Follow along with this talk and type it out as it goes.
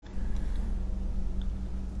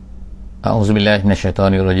A'udzubillahi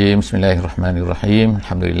minasyaitonirrajim. Bismillahirrahmanirrahim.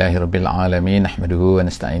 Alhamdulillahirabbil alamin. Nahmaduhu wa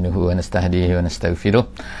nasta'inuhu wa nastahdihi wa nastaghfiruh.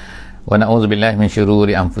 Wa na'udzubillahi min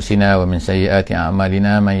syururi anfusina wa min sayyiati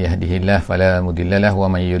a'malina. Man yahdihillahu fala mudhillalah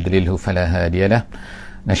wa man yudlilhu fala hadiyalah.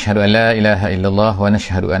 Nashhadu an la ilaha illallah wa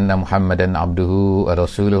nashhadu anna Muhammadan abduhu wa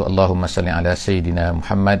rasuluh. Allahumma salli ala sayyidina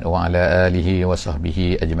Muhammad wa ala alihi wa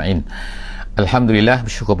sahbihi ajma'in. Alhamdulillah,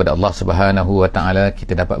 bersyukur pada Allah Subhanahu wa taala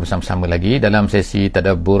kita dapat bersama-sama lagi dalam sesi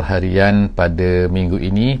tadabbur harian pada minggu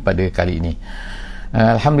ini, pada kali ini.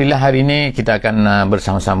 Alhamdulillah, hari ini kita akan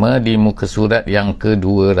bersama-sama di muka surat yang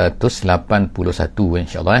ke-281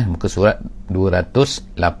 insya-Allah, muka surat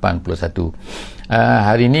 281.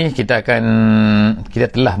 Hari ini kita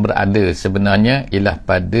telah berada sebenarnya ialah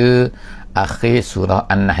pada akhir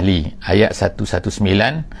surah An-Nahl, ayat 119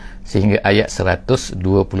 sehingga ayat 128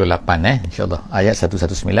 insya-Allah, ayat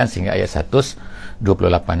 119 sehingga ayat 128.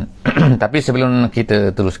 Tapi sebelum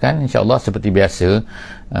kita teruskan, insya-Allah seperti biasa,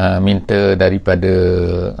 minta daripada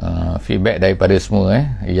feedback daripada semua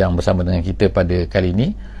yang bersama dengan kita pada kali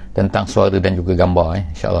ini tentang suara dan juga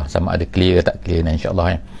gambar, insya-Allah sama ada clear ke tak clear,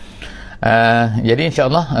 insya-Allah. Jadi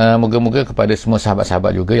insya-Allah moga-moga kepada semua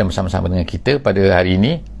sahabat-sahabat juga yang bersama-sama dengan kita pada hari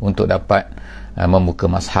ini untuk dapat membuka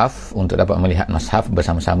mushaf, untuk dapat melihat mushaf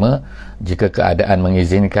bersama-sama jika keadaan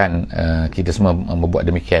mengizinkan kita semua membuat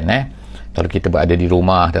demikian. Kalau kita berada di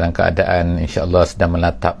rumah dalam keadaan insya-Allah sedang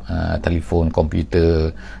menatap telefon,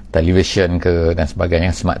 komputer, televisyen ke dan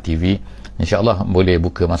sebagainya, smart TV, insya-Allah boleh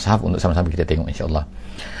buka mushaf untuk sama-sama kita tengok, insya-Allah.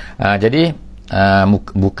 Jadi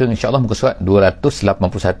buka insya-Allah muka surat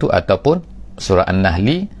 281 ataupun surah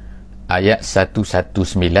An-Nahl ayat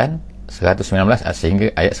 119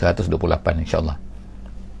 sehingga ayat 128 insya-Allah.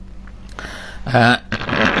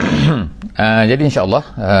 Jadi insya-Allah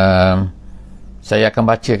saya akan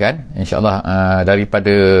bacakan insya-Allah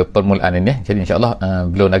daripada permulaan ini. Jadi insya-Allah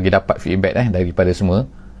belum lagi dapat feedback daripada semua,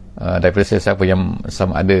 daripada siapa yang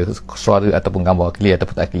sama ada suara ataupun gambar clear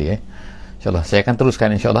ataupun tak clear. Insya-Allah saya akan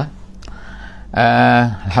teruskan insya-Allah.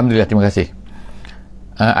 Alhamdulillah, terima kasih.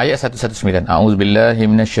 Ayat 119. A'udzubillahi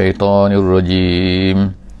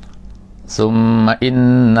minasyaitonirrajim. Summa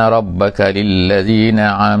inna rabbaka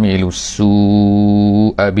lilladzina 'amilus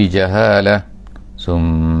su'a bijahalah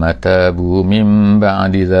summa tabu min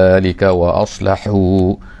ba'di dzalika wa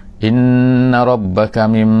aslahu inna rabbaka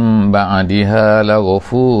min ba'diha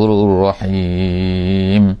laghafurur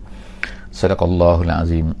rahim. Sadaqallahul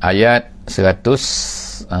azim. Ayat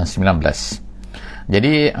 119.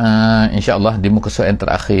 Jadi insya-Allah di muka surat yang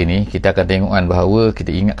terakhir ni kita akan tengokkan bahawa kita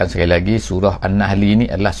ingatkan sekali lagi surah An-Nahl ini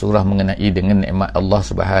adalah surah mengenai dengan nikmat Allah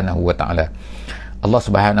Subhanahu wa taala. Allah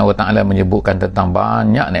Subhanahu wa taala menyebutkan tentang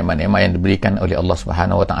banyak nikmat-nikmat yang diberikan oleh Allah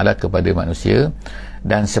Subhanahu wa taala kepada manusia,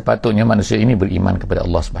 dan sepatutnya manusia ini beriman kepada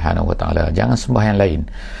Allah Subhanahu wa taala, jangan sembah yang lain.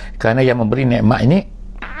 Kerana yang memberi nikmat ini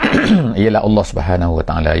ialah Allah Subhanahu wa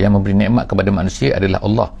taala. Yang memberi nikmat kepada manusia adalah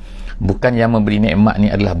Allah. Bukan yang memberi nikmat ni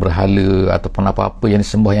adalah berhala ataupun apa-apa yang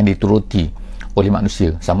disembah, yang dituruti oleh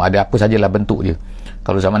manusia, sama ada apa sajalah bentuk dia.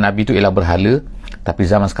 Kalau zaman Nabi tu ialah berhala, tapi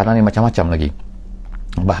zaman sekarang ni macam-macam lagi.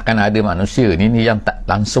 Bahkan ada manusia ni yang tak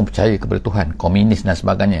langsung percaya kepada Tuhan, komunis dan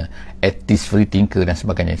sebagainya, atheist, free thinker dan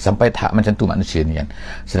sebagainya, sampai tahap macam tu manusia ni kan.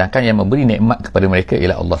 Sedangkan yang memberi nikmat kepada mereka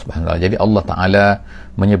ialah Allah Subhanahu wa taala. Jadi Allah Taala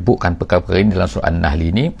menyebutkan perkara-perkara ini dalam surah An-Nahl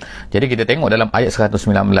ini. Jadi kita tengok dalam ayat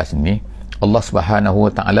 119 ini, Allah Subhanahu wa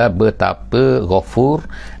taala betapa ghafur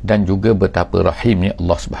dan juga betapa rahimnya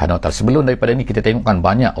Allah Subhanahu wa taala. Sebelum daripada ni kita tengokkan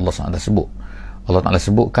banyak Allah Subhanahu wa taala sebut. Allah Taala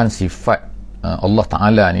sebutkan sifat Allah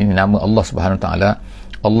Taala ni, nama Allah Subhanahu wa taala.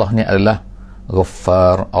 Allah ni adalah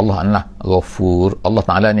Ghaffar, Allah adalah Ghafur, Allah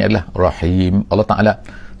Taala ni adalah Rahim. Allah Taala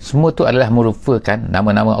semua tu adalah merupakan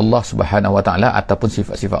nama-nama Allah Subhanahu wa taala ataupun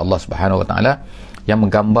sifat-sifat Allah Subhanahu wa taala yang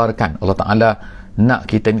menggambarkan Allah Taala nak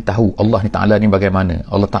kita ni tahu Allah ni Ta'ala ni bagaimana,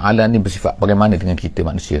 Allah Ta'ala ni bersifat bagaimana dengan kita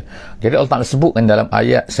manusia. Jadi Allah Ta'ala sebutkan dalam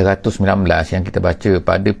ayat 119 yang kita baca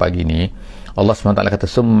pada pagi ni, Allah SWT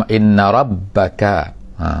kata summa inna rabbaka.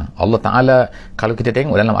 Allah Ta'ala, kalau kita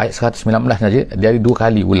tengok dalam ayat 119 saja, dia ada 2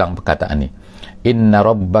 kali ulang perkataan ni. Inna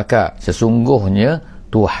rabbaka, sesungguhnya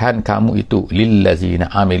Tuhan kamu itu,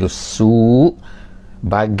 lillazina amilus su',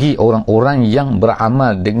 bagi orang-orang yang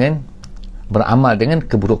beramal dengan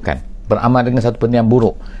keburukan, beramal dengan satu benda yang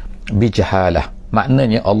buruk, bijahalah,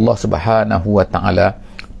 maknanya Allah Subhanahu wa taala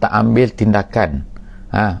tak ambil tindakan.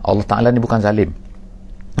 Allah Taala ni bukan zalim.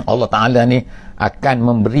 Allah Taala ni akan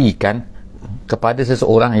memberikan kepada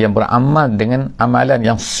seseorang yang beramal dengan amalan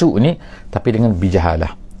yang su' ni, tapi dengan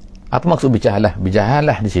bijahalah. Apa maksud bijahalah?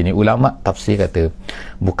 Bijahalah di sini ulama tafsir kata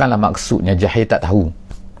bukanlah maksudnya jahil tak tahu.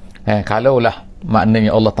 Kalaulah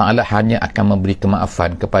maknanya Allah Ta'ala hanya akan memberi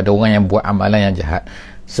kemaafan kepada orang yang buat amalan yang jahat,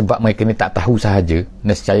 sebab mereka ni tak tahu sahaja.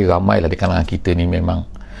 Nescaya ramailah di kalangan kita ni memang.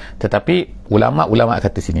 Tetapi ulama'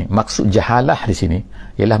 kata sini, maksud jahalah di sini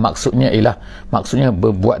ialah maksudnya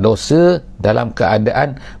berbuat dosa dalam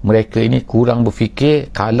keadaan mereka ini kurang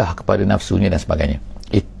berfikir, kalah kepada nafsunya dan sebagainya.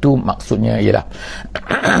 Itu maksudnya ialah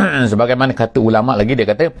sebagaimana kata ulama' lagi, dia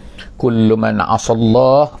kata kullu man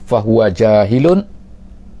asallah fahuwa jahilun,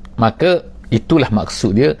 maka itulah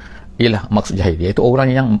maksud dia, ialah maksud jahil, iaitu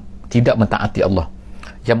orang yang tidak mentaati Allah,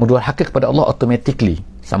 yang berdurhaka kepada Allah automatically,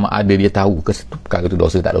 sama ada dia tahu ke perkara itu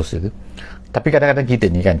dosa tak dosa ke. Tapi kadang-kadang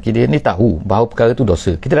kita ni tahu bahawa perkara itu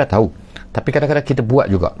dosa, kita dah tahu, tapi kadang-kadang kita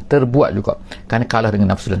terbuat juga kerana kalah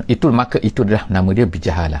dengan nafsu. Maka itu adalah nama dia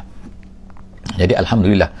bijahalah. Jadi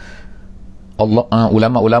alhamdulillah Allah,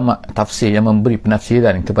 ulama-ulama tafsir yang memberi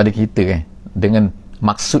penafsiran kepada kita dengan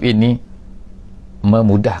maksud ini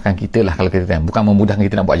memudahkan kita lah. Kalau kita bukan memudahkan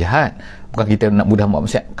kita nak buat jahat, bukan kita nak mudah buat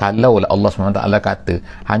maksiat. Kalau Allah SWT kata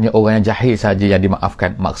hanya orang yang jahil saja yang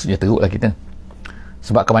dimaafkan, maksudnya teruklah kita.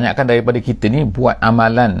 Sebab kebanyakan daripada kita ni buat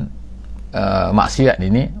amalan maksiat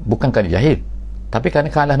ini bukan kerana jahil, tapi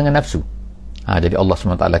kerana kalah dengan nafsu. Jadi Allah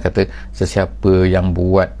SWT kata sesiapa yang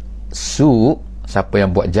buat siapa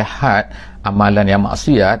yang buat jahat, amalan yang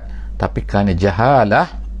maksiat, tapi kerana jahalah,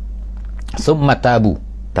 summa tabu,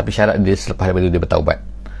 tapi syarat dia selepas daripada dia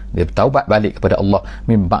bertaubat balik kepada Allah,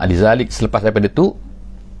 min ba'di zalik, selepas daripada itu,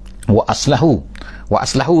 wa aslahu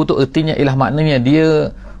tu ertinya ialah maknanya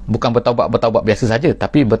dia bukan bertaubat biasa saja,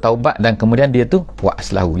 tapi bertaubat dan kemudian dia tu wa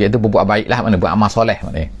aslahu, iaitu berbuat baiklah, maknanya beramal soleh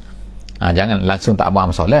maknanya. Jangan langsung tak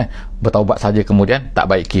beramal soleh, bertaubat saja kemudian tak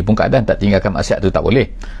baiki pun keadaan, tak tinggalkan maksiat tu, tak boleh.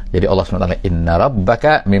 Jadi Allah SWT, inna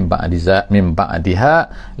rabbaka min ba'diha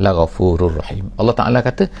laghafurur rahim. Allah Ta'ala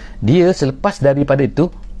kata dia selepas daripada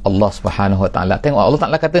itu, Allah Subhanahu Wa Ta'ala, tengok Allah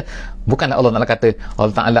Ta'ala kata, bukanlah Allah Ta'ala kata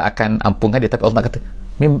Allah Ta'ala akan ampunkan dia, tapi Allah Ta'ala kata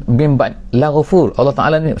min ba'd laghafur. Allah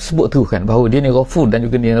Ta'ala ni sebut tu kan bahawa dia ni ghafur dan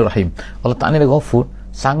juga dia ni rahim. Allah Ta'ala ni ghafur,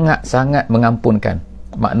 sangat-sangat mengampunkan.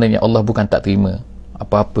 Maknanya Allah bukan tak terima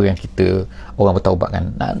apa-apa yang kita orang bertaubat kan.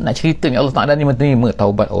 Nak cerita ni Allah Ta'ala ni menerima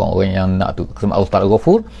taubat orang-orang yang nak tu. Sebab Allah Ta'ala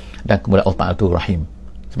ghafur dan kemudian Allah Ta'ala tu rahim.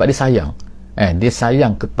 Sebab dia sayang. Dia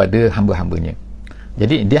sayang kepada hamba-hambanya.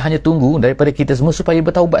 Jadi dia hanya tunggu daripada kita semua supaya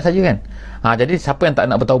bertaubat saja kan. Jadi siapa yang tak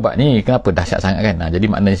nak bertaubat ni, kenapa dahsyat sangat kan. Jadi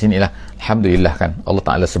maknanya sini lah, alhamdulillah kan Allah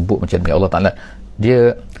Ta'ala sebut macam ni. Allah Ta'ala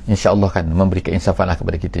dia insya-Allah kan memberi keinsafan lah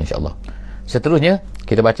kepada kita insya-Allah. Seterusnya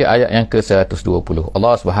kita baca ayat yang ke-120.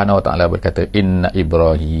 Allah Subhanahu Wa Ta'ala berkata, inna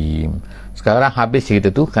Ibrahim. Sekarang habis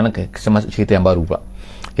cerita tu, kerana masuk cerita yang baru pula,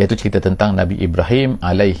 iaitu cerita tentang Nabi Ibrahim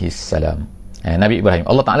alaihi salam. Nabi Ibrahim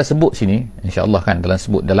Allah Ta'ala sebut sini insya-Allah kan,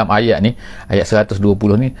 dalam ayat ni, ayat 120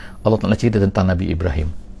 ni, Allah Ta'ala cerita tentang Nabi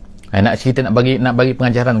Ibrahim. Nak bagi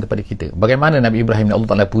pengajaran kepada kita bagaimana Nabi Ibrahim ni Allah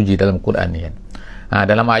Ta'ala puji dalam Quran ni kan.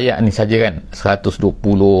 Dalam ayat ni saja kan, 120,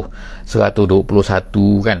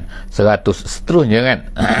 121 kan, 100 seterusnya kan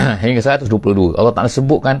hingga 122, Allah Ta'ala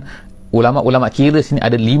sebutkan, ulama-ulama kira sini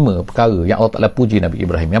ada 5 perkara yang Allah Ta'ala puji Nabi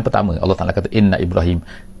Ibrahim. Yang pertama, Allah Ta'ala kata inna Ibrahim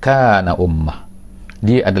kana ummah,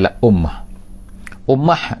 dia adalah ummah.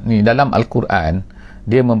 Ummah ni dalam Al-Quran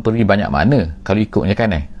dia memberi banyak makna kalau ikutnya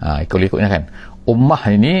kan ikutnya kan. Ummah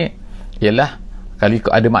ini ialah, kalau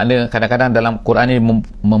ikut ada makna, kadang-kadang dalam Quran ni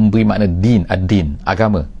memberi makna din, ad-din,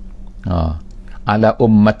 agama. Ala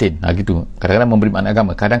ummatin, gitu. Kadang-kadang memberi makna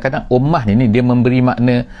agama. Kadang-kadang ummah ni dia memberi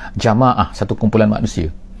makna jamaah, satu kumpulan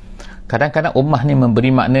manusia. Kadang-kadang ummah ni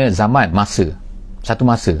memberi makna zaman, masa, satu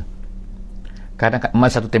masa. Kadang-kadang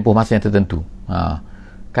satu tempoh masa yang tertentu.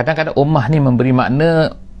 Kadang-kadang ummah ni memberi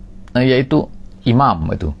makna iaitu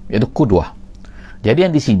imam, iaitu qudwah. Jadi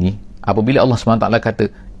yang di sini apabila Allah SWT kata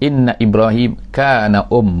inna Ibrahim kana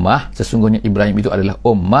ummah, sesungguhnya Ibrahim itu adalah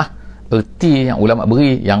ummah, erti yang ulama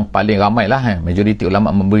beri, yang paling ramai lah majoriti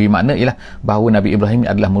ulama memberi makna ialah bahawa Nabi Ibrahim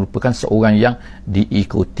adalah merupakan seorang yang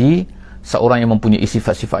diikuti, seorang yang mempunyai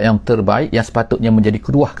sifat-sifat yang terbaik, yang sepatutnya menjadi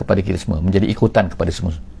qudwah kepada kita semua, menjadi ikutan kepada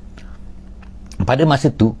semua. Pada masa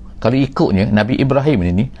tu, kalau ikutnya Nabi Ibrahim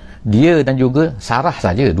ini, dia dan juga Sarah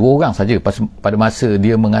saja, 2 orang saja pada masa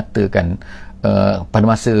dia mengatakan pada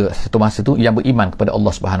satu masa tu yang beriman kepada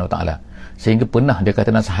Allah Subhanahu Wa Ta'ala. Sehingga pernah dia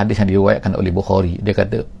kata dalam hadis yang diriwayatkan oleh Bukhari, dia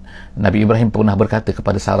kata Nabi Ibrahim pernah berkata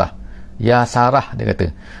kepada Sarah, ya Sarah, dia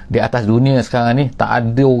kata, di atas dunia sekarang ni tak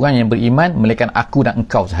ada orang yang beriman melainkan aku dan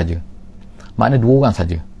engkau sahaja. Makna 2 orang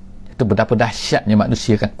saja. Itu betapa dahsyatnya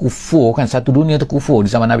manusia kan, kufur kan, satu dunia tu kufur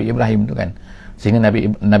di zaman Nabi Ibrahim tu kan. Sehingga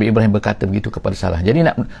Nabi Ibrahim berkata begitu kepada Sarah. Jadi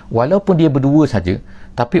walaupun dia berdua saja,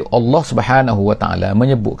 tapi Allah Subhanahu Wa Ta'ala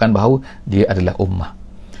menyebutkan bahawa dia adalah ummah.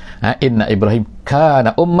 Inna Ibrahim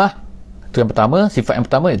kana ummah. Itu yang pertama, sifat yang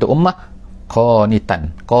pertama itu ummah qanitan.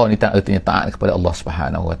 Qanitan artinya taat kepada Allah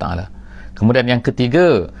Subhanahu Wa Ta'ala. Kemudian yang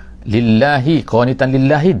ketiga, lillahi, qanitan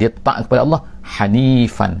lillahi, dia taat kepada Allah,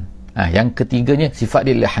 hanifan. Yang ketiganya sifat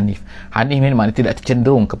dia adalah hanif. Hanif ni maknanya tidak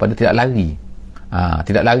cenderung kepada, tidak lari.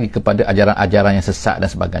 Tidak lari kepada ajaran-ajaran yang sesat dan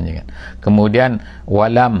sebagainya kan. Kemudian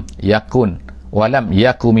walam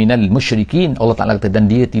yaku minal musyrikin, Allah Ta'ala kata, dan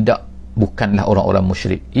dia bukanlah orang-orang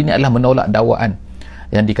musyrik. Ini adalah menolak dakwaan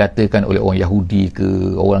yang dikatakan oleh orang Yahudi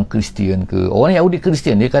ke, orang Kristian ke. Orang Yahudi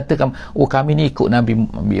Kristian dia katakan, kami ni ikut Nabi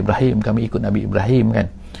Ibrahim, kami ikut Nabi Ibrahim kan.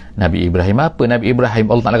 Nabi Ibrahim apa? Nabi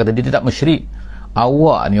Ibrahim, Allah Ta'ala kata dia tidak musyrik.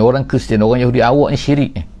 Awak ni orang Kristian, orang Yahudi, awak ni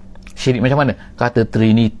syirik ni. Syirik macam mana? Kata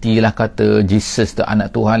Trinity lah, kata Jesus tu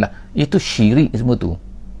anak Tuhan lah. Itu syirik semua tu.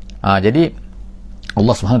 Jadi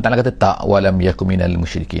Allah Subhanahu Wa Ta'ala kata tak, walam yakum minal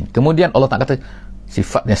musyrikin. Kemudian Allah Ta'ala kata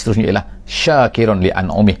sifat yang seterusnya ialah syakirun li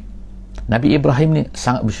an'umih. Nabi Ibrahim ni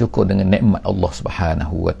sangat bersyukur dengan nikmat Allah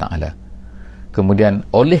Subhanahu Wa Ta'ala. Kemudian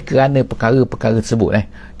oleh kerana perkara-perkara tersebut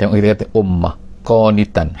tengok kita kata ummah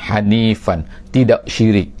qanitan hanifan, tidak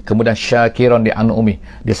syirik, kemudian syakiran di an'umih,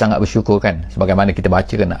 dia sangat bersyukur kan, sebagaimana kita baca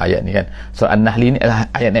kan ayat ni kan. Surah An-Nahl ni adalah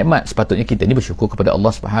ayat nikmat. Sepatutnya kita ni bersyukur kepada Allah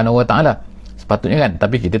Subhanahu Wa Ta'ala, sepatutnya kan,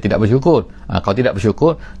 tapi kita tidak bersyukur. Kalau tidak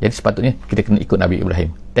bersyukur, jadi sepatutnya kita kena ikut Nabi Ibrahim.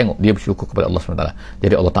 Tengok dia bersyukur kepada Allah Subhanahu Wa Ta'ala.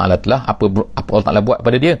 Jadi Allah Ta'ala telah apa Allah Ta'ala buat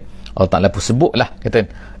pada dia, Allah Ta'ala pun sebutlah, kata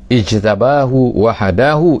ijtabahu wa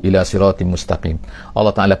hadahu ila siratim mustaqim.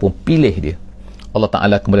 Allah Ta'ala pun pilih dia, Allah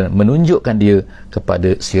Ta'ala kemudian menunjukkan dia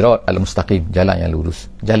kepada sirat al-mustaqim, jalan yang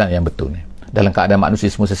lurus, jalan yang betul ni. Dalam keadaan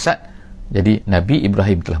manusia semua sesat, jadi Nabi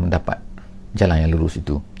Ibrahim telah mendapat jalan yang lurus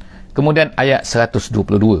itu. Kemudian ayat 122,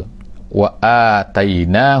 wa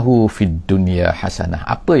atainahu fid dunya hasanah.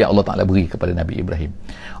 Apa yang Allah Ta'ala beri kepada Nabi Ibrahim?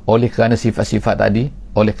 Oleh kerana sifat-sifat tadi,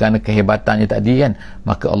 oleh kerana kehebatannya tadi kan,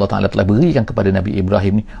 maka Allah Ta'ala telah berikan kepada Nabi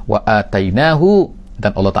Ibrahim ni, wa atainahu,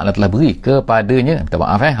 dan Allah Ta'ala telah beri kepadanya, minta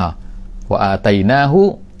maaf wa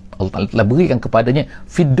atainahu, Allah Ta'ala telah berikan kepadanya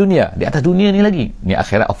fid dunya, di atas dunia ni lagi, ni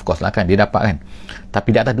akhirat of course lah kan, dia dapat kan,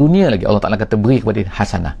 tapi di atas dunia lagi Allah Ta'ala kata beri kepada dia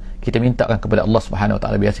hasanah. Kita mintakan kepada Allah Subhanahu Wa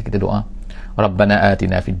Ta'ala, biasa kita doa, Rabbana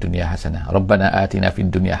atina fid dunya hasanah, Rabbana atina fid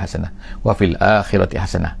dunya hasanah wa fil akhirati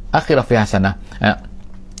hasanah. Akhirah fi hasanah,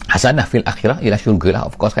 hasanah fil akhirah ialah syurga lah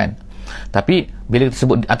of course kan. Tapi bila kita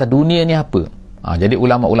sebut atas dunia ni apa? Jadi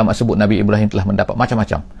ulama-ulama sebut Nabi Ibrahim telah mendapat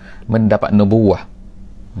macam-macam, mendapat nubuwah.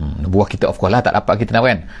 Nubuwah kita of course lah tak dapat kita nak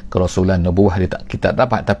kan, kerasulan, nubuwah kita tak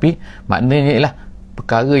dapat, tapi maknanya ialah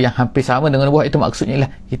perkara yang hampir sama dengan nubuwah. Itu maksudnya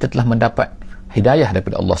ialah kita telah mendapat hidayah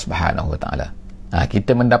daripada Allah Subhanahu Wa Ta'ala.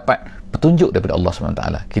 Kita mendapat petunjuk daripada Allah Subhanahu Wa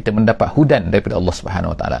Ta'ala, kita mendapat hudan daripada Allah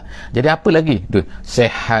Subhanahu Wa Ta'ala. Jadi apa lagi?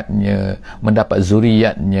 Sehatnya, mendapat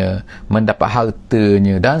zuriatnya, mendapat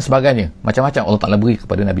hartanya dan sebagainya, macam-macam Allah Ta'ala beri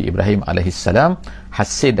kepada Nabi Ibrahim alaihissalam,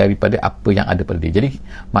 hasil daripada apa yang ada pada dia. Jadi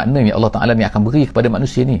maknanya Allah Ta'ala ni akan beri kepada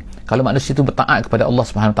manusia ni, kalau manusia tu bertaat kepada Allah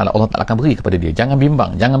Subhanahu Wa Ta'ala, Allah Ta'ala akan beri kepada dia. Jangan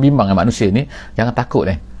bimbang dengan manusia ni, jangan takut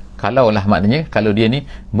kalaulah maknanya kalau dia ni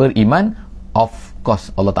beriman, of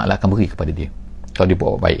course Allah Ta'ala akan beri kepada dia kalau dia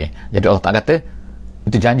buat baik. Jadi Allah Ta'ala kata,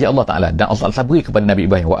 itu janji Allah Ta'ala, dan Allah Ta'ala beri kepada Nabi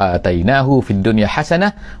Ibrahim, wa atainahu fid dunya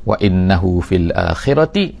hasanah wa innahu fil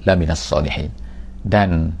akhirati laminas salihin,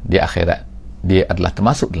 dan di akhirat dia adalah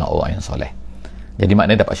termasuk dalam orang yang soleh. Jadi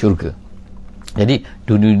maknanya dapat syurga. Jadi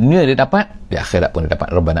dunia dia dapat, di akhirat pun dia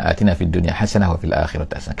dapat. Rabbana atina fid dunya hasanah wa fil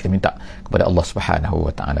akhirati hasanah. Kita minta kepada Allah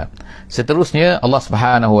Subhanahu Wa Ta'ala. Seterusnya Allah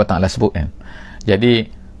Subhanahu Wa Ta'ala sebut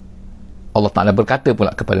jadi Allah Ta'ala berkata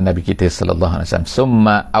pula kepada Nabi kita sallallahu alaihi wasallam,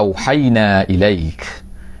 summa auhayna ilaik,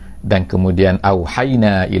 dan kemudian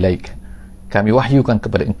auhayna ilaik, kami wahyukan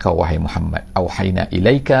kepada engkau wahai Muhammad, auhayna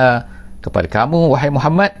ilaika, kepada kamu wahai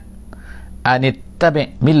Muhammad,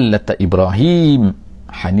 anittabi' millata Ibrahim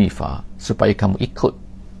hanifa, supaya kamu ikut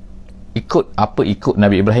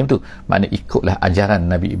Nabi Ibrahim tu, maknanya ikutlah ajaran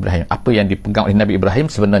Nabi Ibrahim. Apa yang dipegang oleh Nabi Ibrahim,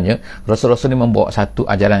 sebenarnya Rasul-Rasul ni membawa satu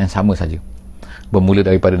ajaran yang sama saja, bermula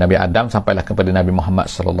daripada Nabi Adam sampailah kepada Nabi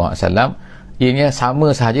Muhammad sallallahu alaihi wasallam. Ianya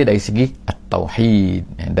sama sahaja dari segi at-tauhid,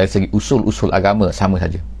 dari segi usul-usul agama sama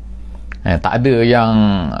saja. Tak ada yang,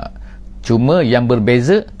 cuma yang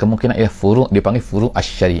berbeza kemungkinan ialah furu', dipanggil furu'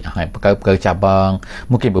 asy-syariah, perkara-perkara cabang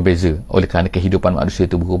mungkin berbeza oleh kerana kehidupan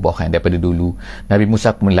manusia itu berubah daripada dulu. Nabi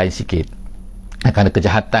Musa pun lain sikit kerana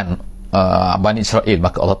kejahatan Bani Israel,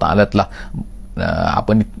 maka Allah Ta'ala telah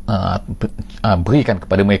berikan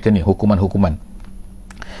kepada mereka ni hukuman-hukuman.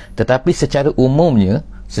 Tetapi secara umumnya,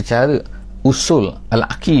 secara usul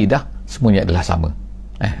al-aqidah, semuanya adalah sama.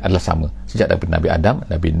 Adalah sama. Sejak daripada Nabi Adam,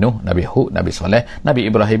 Nabi Nuh, Nabi Hud, Nabi Saleh,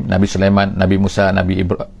 Nabi Ibrahim, Nabi Sulaiman, Nabi Musa,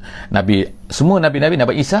 semua Nabi-Nabi,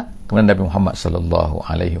 Nabi Isa, kemudian Nabi Muhammad sallallahu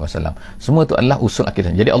alaihi wasallam. Semua itu adalah usul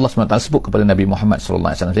akidah. Jadi Allah SWT sebut kepada Nabi Muhammad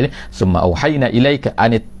sallallahu alaihi wasallam, summa auhayna ilaika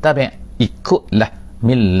anittabi', ikutlah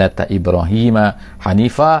millata Ibrahim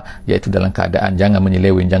hanifa, iaitu dalam keadaan jangan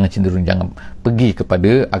menyeleweng, jangan cenderung, jangan pergi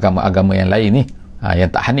kepada agama-agama yang lain ni, yang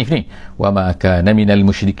tak hanif ni. Wa ma kana minal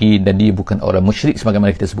musyrikin, dan dia bukan orang musyrik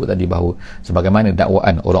sebagaimana kita sebut tadi, bahawa sebagaimana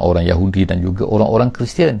dakwaan orang-orang Yahudi dan juga orang-orang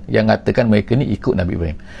Kristian yang mengatakan mereka ni ikut Nabi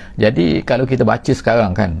Ibrahim. Jadi kalau kita baca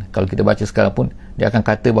sekarang kan, kalau kita baca sekarang pun dia akan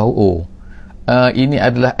kata bahawa ini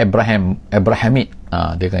adalah Abrahamik.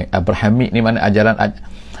 Dia kata Abrahamik ni mana ajaran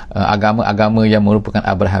agama-agama yang merupakan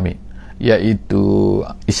Abrahamik, iaitu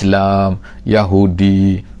Islam,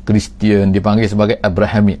 Yahudi, Kristian dipanggil sebagai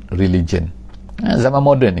Abrahamic religion. Zaman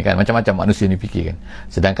moden ni kan, macam-macam manusia ni fikir kan.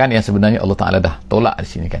 Sedangkan yang sebenarnya Allah Ta'ala dah tolak di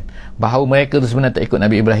sini kan, bahawa mereka tu sebenarnya tak ikut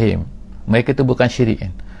Nabi Ibrahim. Mereka tu bukan syirik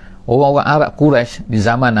kan. Orang-orang Arab Quraisy di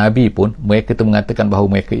zaman Nabi pun mereka tu mengatakan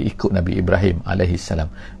bahawa mereka ikut Nabi Ibrahim alaihissalam.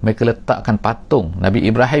 Mereka letakkan patung Nabi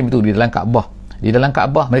Ibrahim tu di dalam Kaabah. Di dalam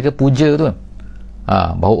Kaabah mereka puja tu kan.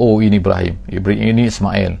 Bahawa ini Ibrahim, ini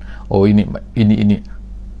Ismail, ini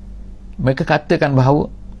mereka katakan bahawa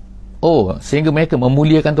sehingga mereka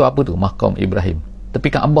memuliakan tu apa tu, makam Ibrahim. Tepi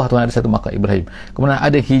Kaabah tu ada satu makam Ibrahim, kemudian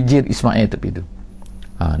ada hijir Ismail tepi tu,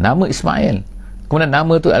 nama Ismail, kemudian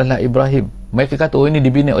nama tu adalah Ibrahim. Mereka kata ini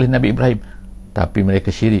dibina oleh Nabi Ibrahim, tapi mereka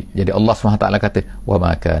syirik. Jadi Allah SWT kata wa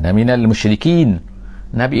ma kana minal musyrikin.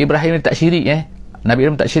 Nabi Ibrahim ni tak syirik Nabi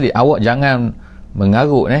Ibrahim tak syirik. Awak jangan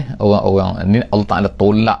mengarut orang-orang ni. Allah Ta'ala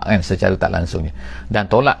tolak kan secara tak langsungnya, dan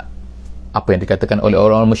tolak apa yang dikatakan oleh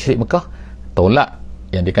orang-orang musyrik Mekah, tolak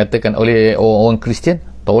yang dikatakan oleh orang-orang Kristian,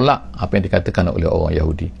 tolak apa yang dikatakan oleh orang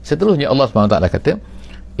Yahudi. Seterusnya Allah SWT kata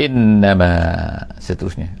innama,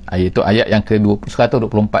 seterusnya itu ayat yang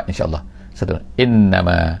ke-124 insyaAllah. Seterusnya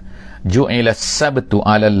innama ju'ila sabtu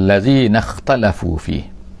ala allazina ikhtalafu fi.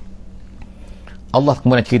 Allah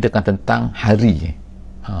kemudian ceritakan tentang hari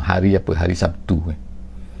hari apa? Hari Sabtu.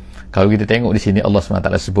 Kalau kita tengok di sini Allah SWT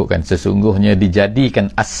sebutkan sesungguhnya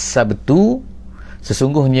dijadikan as-sabtu,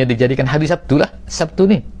 sesungguhnya dijadikan hari Sabtu lah. Sabtu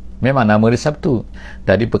ni memang nama dia Sabtu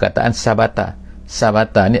dari perkataan sabata.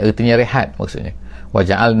 Sabata ni artinya rehat maksudnya. Wa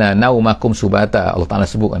ja'alna naumakum subata, Allah Ta'ala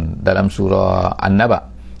sebutkan dalam surah An-Naba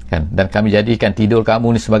kan, dan kami jadikan tidur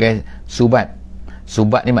kamu ni sebagai subat.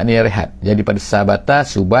 Subat ni maknanya rehat. Jadi pada sabata,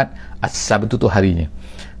 subat, as-sabtu tu harinya.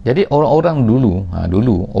 Jadi orang-orang dulu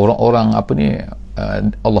orang-orang apa ni,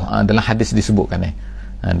 Allah dalam hadis disebutkan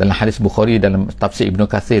dalam hadis Bukhari, dalam tafsir Ibnu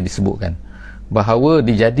Katsir disebutkan bahawa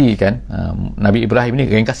dijadikan Nabi Ibrahim ni,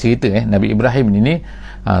 ringkas cerita Nabi Ibrahim ini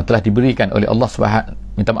telah diberikan oleh Allah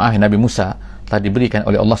Nabi Musa telah diberikan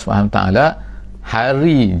oleh Allah SWT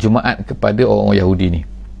hari Jumaat kepada orang Yahudi ni,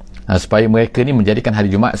 supaya mereka ni menjadikan hari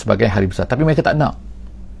Jumaat sebagai hari besar. Tapi mereka tak nak,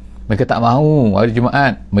 mereka tak mahu hari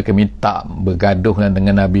Jumaat. Mereka minta bergaduh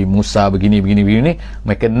dengan Nabi Musa begini.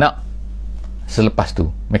 Mereka nak selepas tu,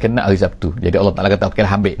 mereka nak hari Sabtu. Jadi Allah Ta'ala kata okey,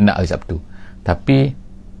 ambil, nak hari Sabtu. Tapi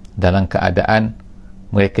dalam keadaan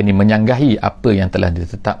mereka ni menyanggahi apa yang telah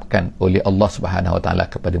ditetapkan oleh Allah Subhanahu Wa Ta'ala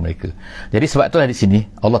kepada mereka. Jadi sebab itulah di sini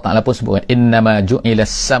Allah Ta'ala pun sebutkan innama ju'ila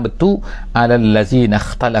sabtu ala allazina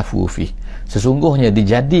ikhtalafu fi. Sesungguhnya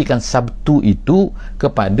dijadikan Sabtu itu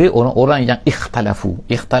kepada orang-orang yang ikhtalafu.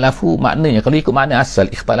 Ikhtalafu maknanya, kalau ikut makna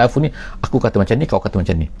asal ikhtalafu ni, aku kata macam ni, kau kata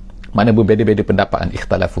macam ni. Makna berbeza-beza pendapat kan,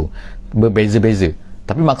 ikhtalafu, berbeza-beza.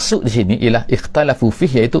 Tapi maksud di sini ialah ikhtalafu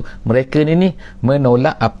fih, iaitu mereka ni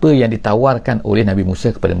menolak apa yang ditawarkan oleh Nabi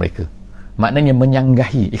Musa kepada mereka. Maknanya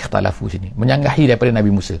menyanggahi, ikhtalafu sini menyanggahi daripada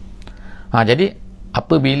Nabi Musa. Jadi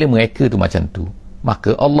apabila mereka tu macam tu,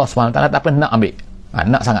 maka Allah SWT tak apa nak ambil,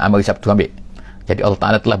 nak sangat ambil Sabtu, ambil. Jadi Allah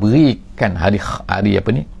Ta'ala telah berikan hari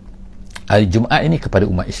Jumaat ini kepada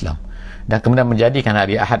umat Islam, dan kemudian menjadikan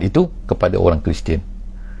hari Ahad itu kepada orang Kristian.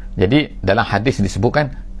 Jadi dalam hadis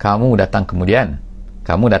disebutkan kamu datang kemudian,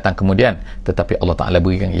 tetapi Allah Ta'ala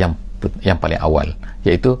berikan yang paling awal,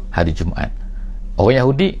 iaitu hari Jumaat. Orang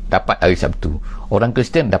Yahudi dapat hari Sabtu, orang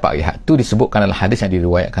Kristian dapat hari Ahad. Itu disebutkan dalam hadis yang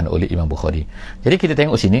diriwayatkan oleh Imam Bukhari. Jadi kita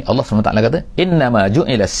tengok sini Allah SWT kata innama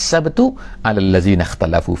ju'ila sabtu alal ladzina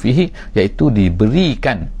ikhtalafu fihi, iaitu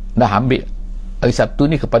diberikan, dah ambil hari Sabtu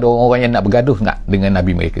ni kepada orang-orang yang nak bergaduh dengan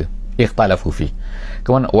Nabi mereka, ikhtalafu fihi.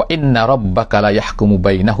 Kemudian wa inna rabbaka la yahkumu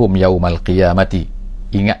bainahum yaumal qiyamati.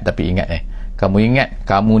 Ingat kamu ingat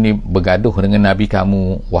kamu ni bergaduh dengan Nabi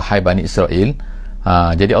kamu, wahai Bani Israel.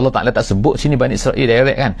 Jadi Allah Ta'ala tak sebut sini Bani Israel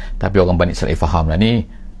direct kan, tapi orang Bani Israel faham lah ni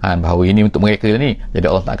bahawa ini untuk mereka ni. Jadi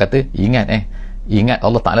Allah Ta'ala kata ingat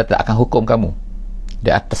Allah Ta'ala tak akan hukum kamu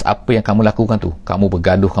di atas apa yang kamu lakukan tu. Kamu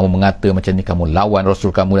bergaduh, kamu mengata macam ni, kamu lawan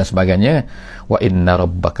Rasul kamu dan sebagainya. Wa inna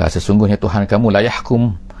rabbaka, sesungguhnya Tuhan kamu, la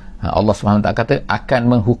yahkum, Allah SWT kata akan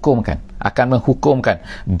menghukumkan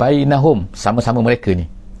bainahum, sama-sama mereka ni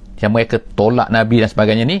yang mereka tolak Nabi dan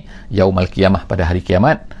sebagainya ni, yaumal qiyamah, pada hari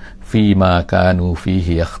kiamat. fima kanu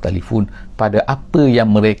fihi yakhtalifun, pada apa yang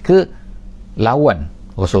mereka lawan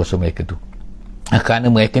rasul-rasul mereka tu.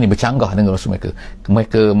 Kerana mereka ni bercanggah dengan rasul mereka,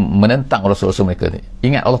 mereka menentang rasul-rasul mereka ni.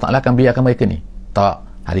 Ingat, Allah Ta'ala akan biarkan mereka ni? Tak.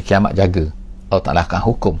 Hari kiamat jaga, Allah Ta'ala akan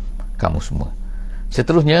hukum kamu semua.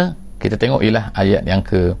 Seterusnya kita tengok ialah ayat yang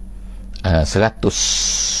ke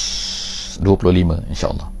 125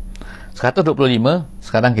 insyaAllah. 125,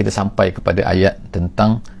 sekarang kita sampai kepada ayat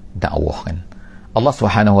tentang dakwah kan. Allah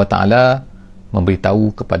Subhanahu Wa Ta'ala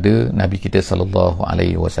memberitahu kepada Nabi kita sallallahu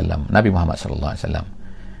alaihi wasallam, Nabi Muhammad sallallahu alaihi wasallam.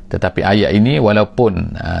 Tetapi ayat ini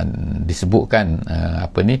walaupun disebutkan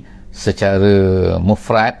secara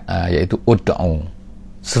mufrad, iaitu ud'u,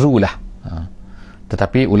 serulah,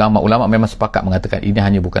 tetapi ulama-ulama memang sepakat mengatakan ini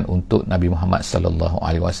hanya bukan untuk Nabi Muhammad sallallahu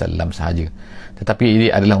alaihi wasallam sahaja, tetapi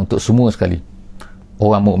ini adalah untuk semua sekali.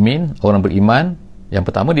 Orang mukmin, orang beriman, yang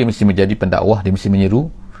pertama dia mesti menjadi pendakwah, dia mesti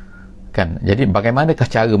menyeru kan. Jadi bagaimanakah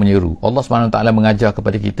cara menyeru? Allah SWT mengajar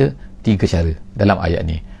kepada kita 3 cara dalam ayat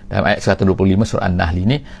ni. Dalam ayat 125 surah Al-Nahl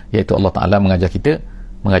ini, iaitu Allah Ta'ala mengajar kita,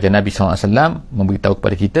 mengajar Nabi SAW, memberitahu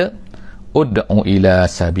kepada kita, ud'u ila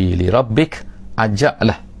sabili rabbik,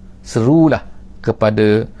 ajaklah, serulah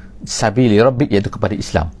kepada sabili rabbik, iaitu kepada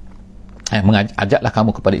Islam. Ajaklah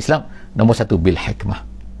kamu kepada Islam. Nombor 1, bil hikmah.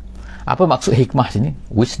 Apa maksud hikmah sini?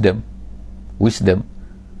 Wisdom.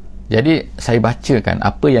 Jadi saya bacakan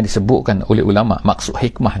apa yang disebutkan oleh ulama maksud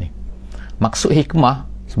hikmah ni. Maksud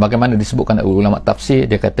hikmah sebagaimana disebutkan oleh ulama tafsir,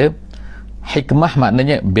 dia kata hikmah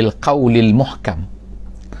maknanya bil qaulil muhkam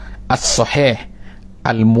as-sahih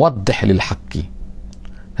al-muwaddih lil haqqi.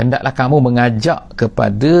 Hendaklah kamu mengajak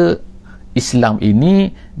kepada Islam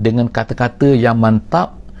ini dengan kata-kata yang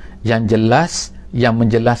mantap, yang jelas, yang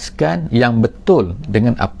menjelaskan, yang betul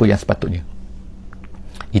dengan apa yang sepatutnya.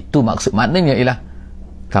 Itu maksud, maknanya ialah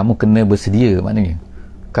kamu kena bersedia, maknanya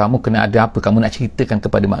kamu kena ada apa kamu nak ceritakan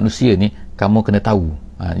kepada manusia ni, kamu kena tahu.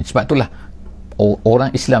 Sebab itulah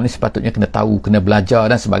orang Islam ni sepatutnya kena tahu, kena belajar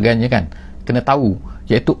dan sebagainya kan, kena tahu,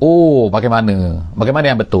 iaitu bagaimana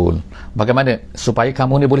yang betul, bagaimana supaya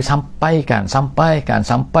kamu ni boleh sampaikan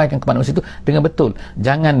kepada manusia itu dengan betul.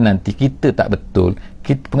 Jangan nanti kita tak betul,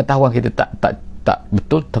 pengetahuan kita tak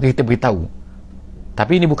betul, tapi kita beritahu.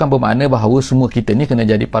 Tapi ini bukan bermakna bahawa semua kita ni kena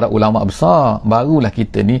jadi para ulama besar barulah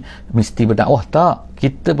kita ni mesti berdakwah. Tak,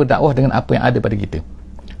 kita berdakwah dengan apa yang ada pada kita,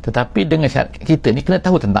 tetapi dengan syarat kita ni kena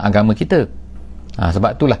tahu tentang agama kita.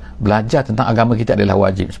 Sebab itulah belajar tentang agama kita adalah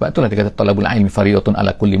wajib. Sebab itulah dia kata talabul ilmi fardhatun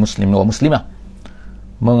ala kulli muslim wa muslimah.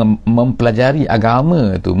 Mempelajari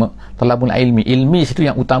agama tu, talabul ilmi situ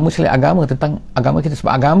yang utama selain agama, tentang agama kita,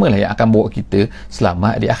 sebab agama lah yang akan bawa kita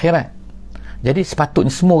selamat di akhirat. Jadi sepatutnya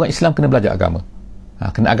semua orang Islam kena belajar agama.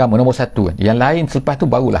 Kena agama nombor 1 kan. Yang lain selepas tu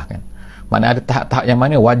barulah kan. Mana ada tahap-tahap yang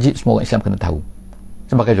mana wajib semua orang Islam kena tahu.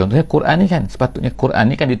 Sebagai contohnya Quran ni kan, sepatutnya Quran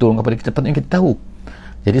ni kan diturunkan kepada kita, sepatutnya kita tahu.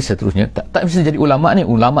 Jadi seterusnya tak mesti jadi ulama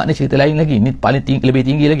ni cerita lain lagi, ni paling lebih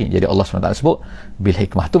tinggi lagi. Jadi Allah SWT sebut bil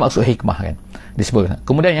hikmah, tu maksud hikmah kan, disebut.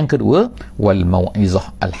 Kemudian yang kedua, wal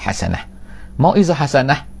mau'izah al hasanah. Mau'izah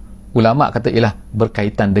hasanah ulama kata ialah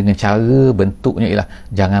berkaitan dengan cara bentuknya, ialah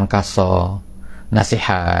jangan kasar,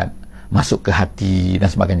 nasihat, masuk ke hati dan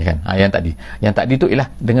sebagainya kan. Yang tadi tu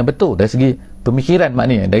ialah dengan betul dari segi pemikiran,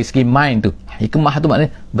 maknanya dari segi mind tu. Hikmah tu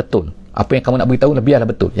maknanya betul, apa yang kamu nak beritahu biarlah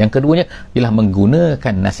betul. Yang keduanya ialah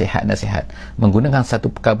menggunakan nasihat-nasihat, menggunakan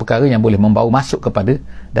satu perkara-perkara yang boleh membawa masuk kepada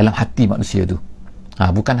dalam hati manusia tu.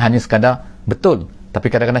 Bukan hanya sekadar betul,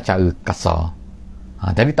 tapi kadang-kadang cara kasar.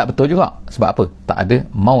 Jadi tak betul juga. Sebab apa? Tak ada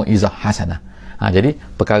mau'izah hasanah. Jadi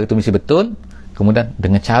perkara tu mesti betul, kemudian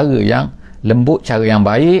dengan cara yang lembut, cara yang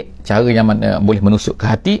baik, cara yang boleh menusuk ke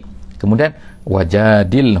hati. Kemudian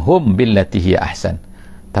wajadilhum billati hiya ahsan.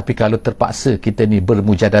 Tapi kalau terpaksa kita ni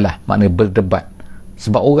bermujadalah, maknanya berdebat,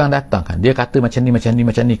 sebab orang datang kan, dia kata macam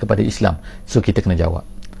ni kepada Islam, so kita kena jawab,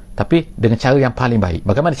 tapi dengan cara yang paling baik.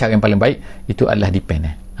 Bagaimana cara yang paling baik? Itu adalah depend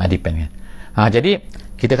kan. Jadi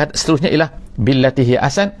kita kata seterusnya ialah billati hiya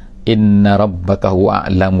ahsan, inna rabbaka huwa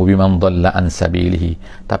a'lamu biman dhalla an sabilihi.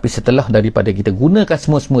 Tapi setelah daripada kita gunakan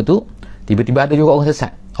semua tu, tiba-tiba ada juga orang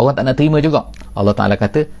sesat, orang tak nak terima juga. Allah Ta'ala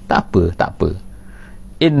kata tak apa.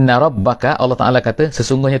 Inna rabbaka, Allah Ta'ala kata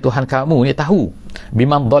sesungguhnya Tuhan kamu ni tahu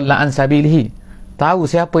biman dhalla an sabilihi, tahu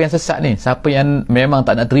siapa yang sesat ni, siapa yang memang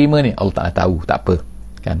tak nak terima ni, Allah Ta'ala tahu, tak apa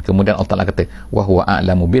kan. Kemudian Allah Ta'ala kata wa huwa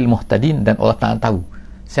a'lamu bil muhtadin, dan Allah Ta'ala tahu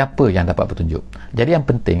siapa yang dapat petunjuk. Jadi yang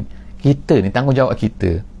penting kita ni, tanggungjawab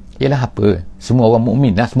kita ialah apa? Semua orang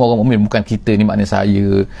mukmin lah, semua orang mukmin, bukan kita ni maknanya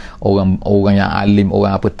saya orang yang alim,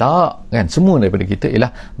 orang apa, tak kan. Semua daripada kita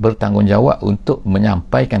ialah bertanggungjawab untuk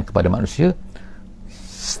menyampaikan kepada manusia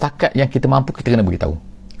setakat yang kita mampu, kita kena beritahu.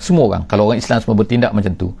 Semua orang, kalau orang Islam semua bertindak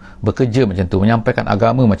macam tu, bekerja macam tu, menyampaikan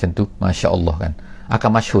agama macam tu, Masya Allah kan, akan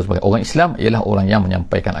masyhur sebagai orang Islam ialah orang yang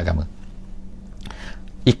menyampaikan agama.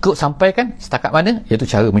 Ikut sampaikan setakat mana? Iaitu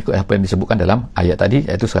cara mengikut apa yang disebutkan dalam ayat tadi,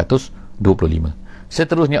 iaitu 125.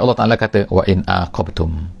 Seterusnya Allah Ta'ala kata, wa in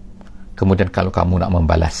aqabtum, kemudian kalau kamu nak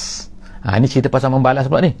membalas. Ini cerita pasal membalas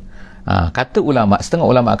pula ni. Kata ulama, setengah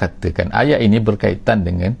ulama katakan ayat ini berkaitan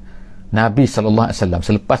dengan Nabi SAW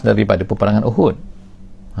selepas daripada peperangan Uhud.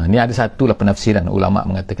 Ini ada satulah penafsiran ulama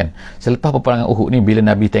mengatakan, selepas peperangan Uhud ni, bila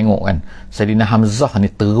Nabi tengok kan Sayyidina Hamzah ni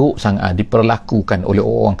teruk sangat diperlakukan oleh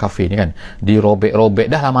orang kafir ni kan, dirobek-robek,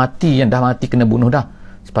 dah mati kan, dah mati kena bunuh dah.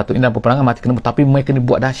 Sepatutnya dalam peperangan mati kena bunuh, tapi mereka ni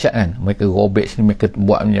buat dahsyat kan, mereka robek sini, mereka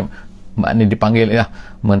buat maknanya dipanggil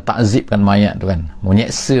mentakzibkan mayat tu kan,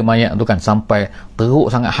 menyeksa mayat tu kan, sampai teruk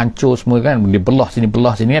sangat, hancur semua kan, dibelah sini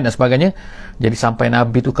belah sini kan, dan sebagainya. Jadi sampai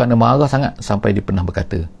Nabi tu kerana marah sangat, sampai dia pernah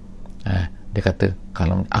berkata, dia kata,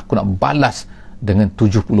 kalau aku nak balas dengan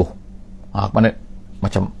 70,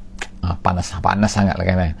 macam panas sangat lah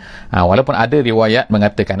kan. Walaupun ada riwayat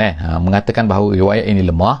mengatakan bahawa riwayat ini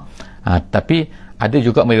lemah, tapi ada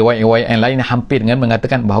juga riwayat yang lain hampir dengan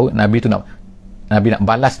mengatakan bahawa Nabi nak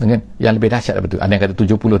balas dengan yang lebih dahsyat daripada itu. Ada yang kata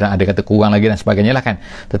 70 dan ada yang kata kurang lagi dan sebagainya lah kan.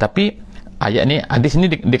 Tetapi ayat ni hadis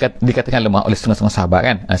ni dikatakan lemah oleh setengah-setengah sahabat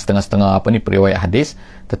kan, setengah-setengah periwayat hadis.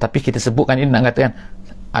 Tetapi kita sebutkan ini nak katakan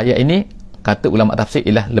ayat ini, kata ulama tafsir,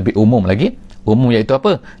 ialah lebih umum lagi. Umum iaitu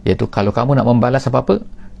apa? Iaitu kalau kamu nak membalas apa-apa,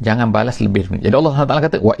 jangan balas lebih. Jadi Allah Taala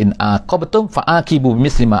kata, wa in aqabtum fa'aqibu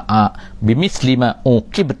bimithli ma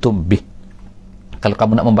uqibtum bih. Kalau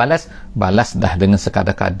kamu nak membalas, balas dah dengan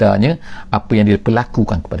sekadar-kadarnya apa yang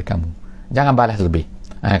diperlakukan kepada kamu. Jangan balas lebih.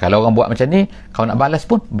 Kalau orang buat macam ni, kalau nak balas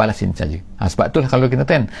pun balasin saja. Sebab itulah kalau kita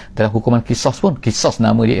tengok dalam hukuman kisos pun, kisos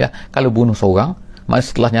nama dia, kalau bunuh seorang, maknanya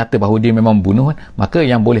setelah nyata bahawa dia memang bunuh, maka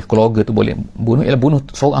yang boleh keluarga tu boleh bunuh ialah bunuh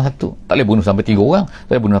seorang satu. Tak boleh bunuh sampai 3 orang,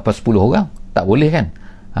 tak boleh bunuh sampai 10 orang, tak boleh kan.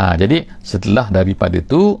 Jadi setelah daripada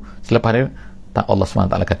tu, selepas dia, Allah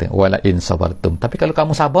SWT kata, wala in sabartum, tapi kalau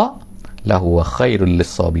kamu sabar, lahu khairul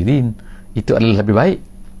lis-sabirin, itu adalah lebih baik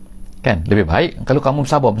kan, lebih baik kalau kamu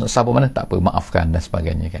sabar mana, tak apa, maafkan dan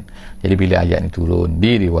sebagainya kan. Jadi bila ayat ni turun,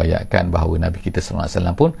 diriwayatkan bahawa Nabi kita SAW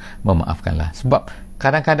pun memaafkanlah. Sebab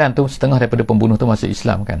kadang-kadang tu setengah daripada pembunuh tu masuk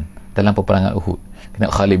Islam kan, dalam peperangan Uhud. Kena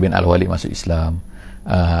Khalid bin Al-Walid masuk Islam,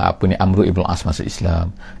 Amr ibn As masuk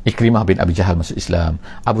Islam, Ikrimah bin Abi Jahal masuk Islam,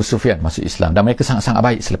 Abu Sufyan masuk Islam, dan mereka sangat-sangat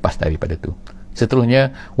baik selepas daripada tu.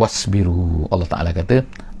 Seterusnya, wasbiru, Allah Ta'ala kata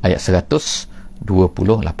ayat 128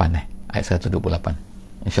 ayat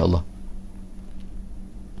 128 insya-Allah.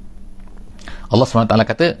 Allah SWT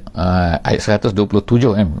kata ayat 127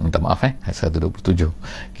 minta maaf ayat 127.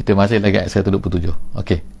 Kita masih lagi ayat 127.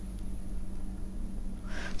 Okey.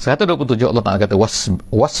 127 Allah Ta'ala kata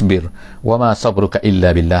wasbir wa ma sabruka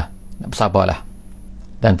illa billah. Bersabarlah,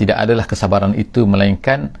 dan tidak adalah kesabaran itu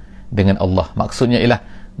melainkan dengan Allah. Maksudnya ialah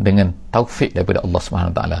dengan taufik daripada Allah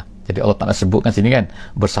Subhanahu Wa Ta'ala. Jadi Allah Ta'ala sebutkan sini kan,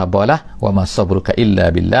 bersabarlah, wa ma sabruka illa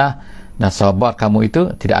billah, dan sabar kamu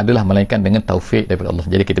itu tidak adalah melainkan dengan taufik daripada Allah.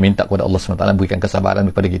 Jadi kita minta kepada Allah SWT berikan kesabaran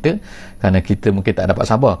kepada kita, kerana kita mungkin tak dapat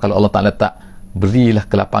sabar kalau Allah Ta'ala tak berilah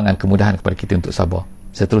kelapangan, kemudahan kepada kita untuk sabar.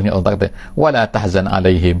 Seterusnya Allah Ta'ala kata, wala tahzan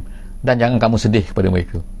alaihim, dan jangan kamu sedih kepada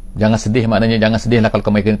mereka. Jangan sedih, maknanya jangan sedihlah kalau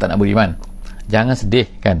mereka tak nak beriman. Jangan sedih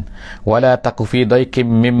kan. Wala taku fi daikim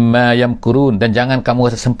mimma yamkurun, dan jangan kamu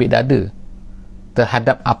rasa sempit dada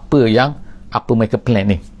terhadap apa mereka plan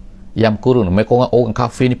ni. Yamkurun, mereka orang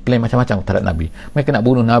kafir ni plan macam-macam terhadap Nabi. Mereka nak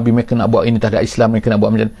bunuh Nabi, mereka nak buat ini terhadap Islam, mereka nak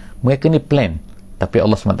buat macam, mereka ni plan. Tapi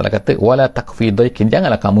Allah SWT kata, wala taku fi daikim,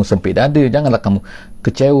 janganlah kamu sempit dada, janganlah kamu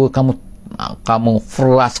kecewa, kamu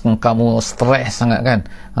frust, kamu stres sangat kan,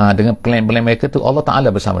 dengan plan-plan mereka tu. Allah Ta'ala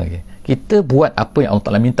bersama lagi. Kita buat apa yang Allah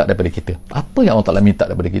Ta'ala minta daripada kita. Apa yang Allah Ta'ala minta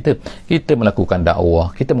daripada kita? Kita melakukan dakwah,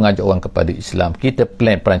 kita mengajak orang kepada Islam, kita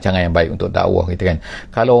plan perancangan yang baik untuk dakwah kita kan.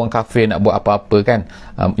 Kalau orang kafir nak buat apa-apa kan,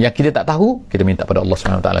 yang kita tak tahu, kita minta pada Allah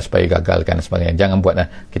SWT supaya gagalkan dan sebagainya. Jangan buat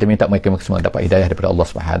kita minta mereka semua dapat hidayah daripada Allah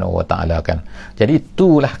SWT kan. Jadi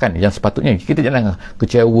itulah kan yang sepatutnya. Kita jangan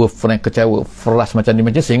kecewa frust macam ni,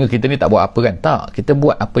 macam sehingga kita ni tak buat apa kan. Tak, kita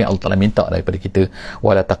buat apa yang Allah Ta'ala minta daripada kita.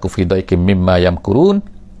 Wala taku fi daikim mimma yamkurun,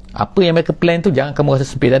 apa yang mereka plan tu jangan kamu rasa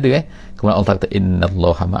sempit dada. Kemudian Allah kata,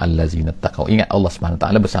 innallaha ma'al ladzina taqaw, ingat Allah SWT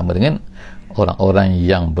bersama dengan orang-orang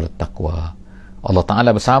yang bertakwa. Allah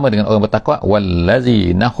Ta'ala bersama dengan orang bertakwa,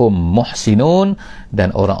 walladzina hum muhsinun,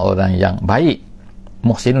 dan orang-orang yang baik.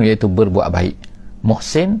 Muhsinun iaitu berbuat baik.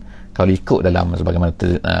 Muhsin kalau ikut dalam sebagaimana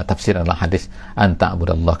tafsiran dalam hadis, anta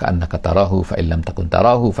abudallah ka'annaka tarahu fa illam takun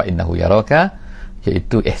tarahu fa innahu yaraka,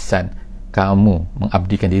 iaitu ihsan, kamu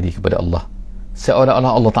mengabdikan diri kepada Allah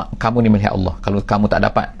seolah-olah Allah kamu ni melihat Allah. Kalau kamu tak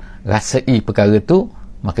dapat rasai perkara tu,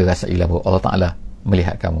 maka rasailah bahawa Allah Ta'ala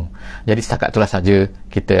melihat kamu. Jadi setakat itulah saja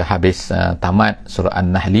kita habis tamat surah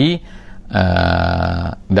An-Nahli,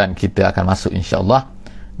 dan kita akan masuk insya-Allah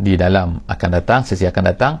di dalam akan datang, sesi akan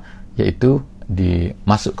datang, iaitu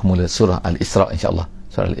masuk ke mula surah Al-Isra insya-Allah.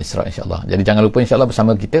 Surah Al-Isra insya-Allah. Jadi jangan lupa insya-Allah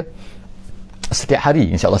bersama kita setiap hari,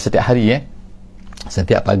 insya-Allah setiap hari,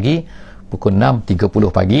 setiap pagi pukul 6.30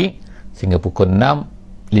 pagi sehingga pukul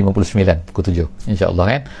 6.59, pukul 7 insya-Allah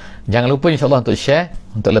kan. Jangan lupa insya-Allah untuk share,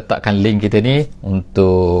 untuk letakkan link kita ni,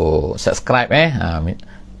 untuk subscribe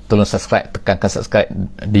tolong subscribe, tekankan subscribe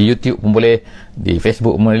di YouTube pun boleh, di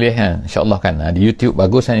Facebook pun boleh kan, insya-Allah kan. Di YouTube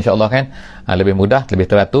bagus kan, insya-Allah kan, lebih mudah, lebih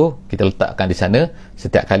teratur, kita letakkan di sana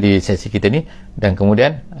setiap kali sesi kita ni, dan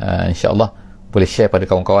kemudian insya-Allah boleh share pada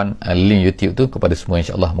kawan-kawan link YouTube tu kepada semua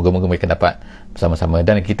insya-Allah. Moga-moga mereka dapat bersama-sama.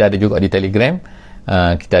 Dan kita ada juga di Telegram,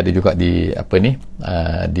 kita ada juga di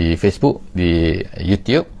di Facebook, di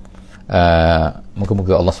YouTube.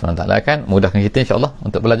 Moga-moga Allah SWT akan mudahkan kita insya-Allah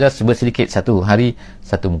untuk belajar sedikit satu hari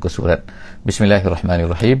satu muka surat.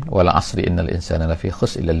 Bismillahirrahmanirrahim. Wal 'asri innal insana lafi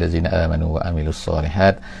khusr illa allazina amanu wa amilus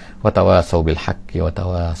solihat wa tawasaw bil haqqi wa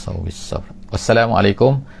tawasaw bis sabr.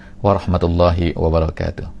 Wassalamualaikum warahmatullahi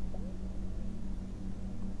wabarakatuh.